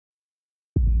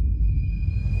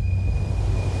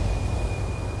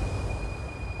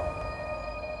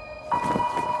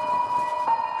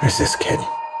There's this kid.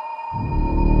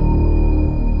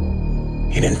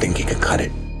 He didn't think he could cut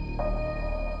it.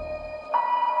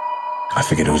 I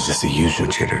figured it was just the usual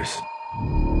jitters.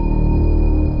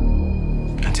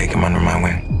 I take him under my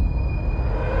wing.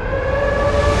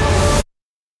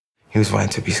 He was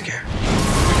right to be scared.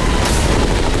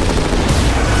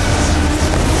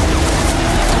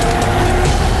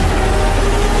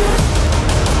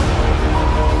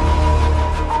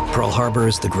 Pearl Harbor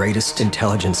is the greatest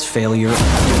intelligence failure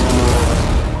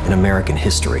in American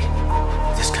history.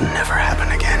 This can never happen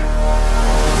again.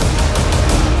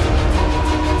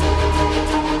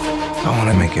 I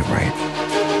want to make it right.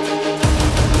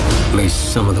 At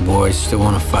least some of the boys still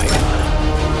want to fight.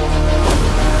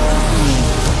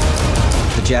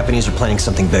 The Japanese are planning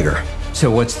something bigger.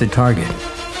 So what's the target?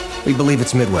 We believe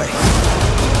it's Midway.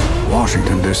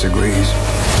 Washington disagrees.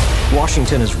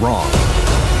 Washington is wrong.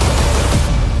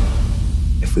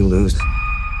 If we lose,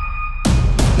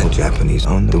 the Japanese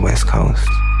own the West Coast.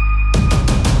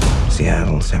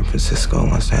 Seattle, San Francisco,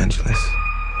 Los Angeles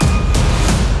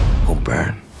will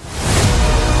burn.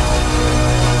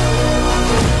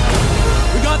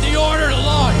 We got the order to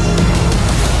launch.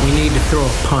 We need to throw a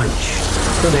punch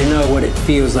so they know what it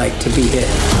feels like to be hit.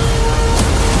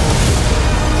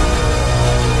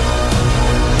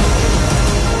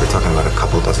 We're talking about a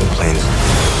couple dozen planes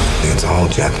against a whole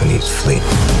Japanese fleet.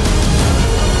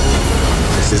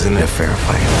 This isn't a fair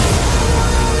fight.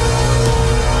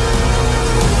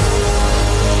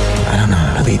 I don't know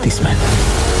how to lead these men.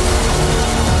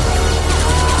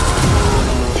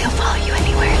 They'll follow you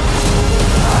anywhere.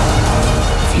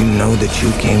 If you know that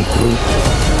you came through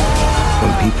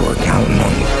when people are counting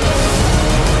on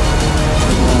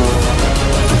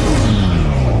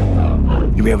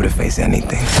you, you'll be able to face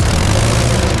anything.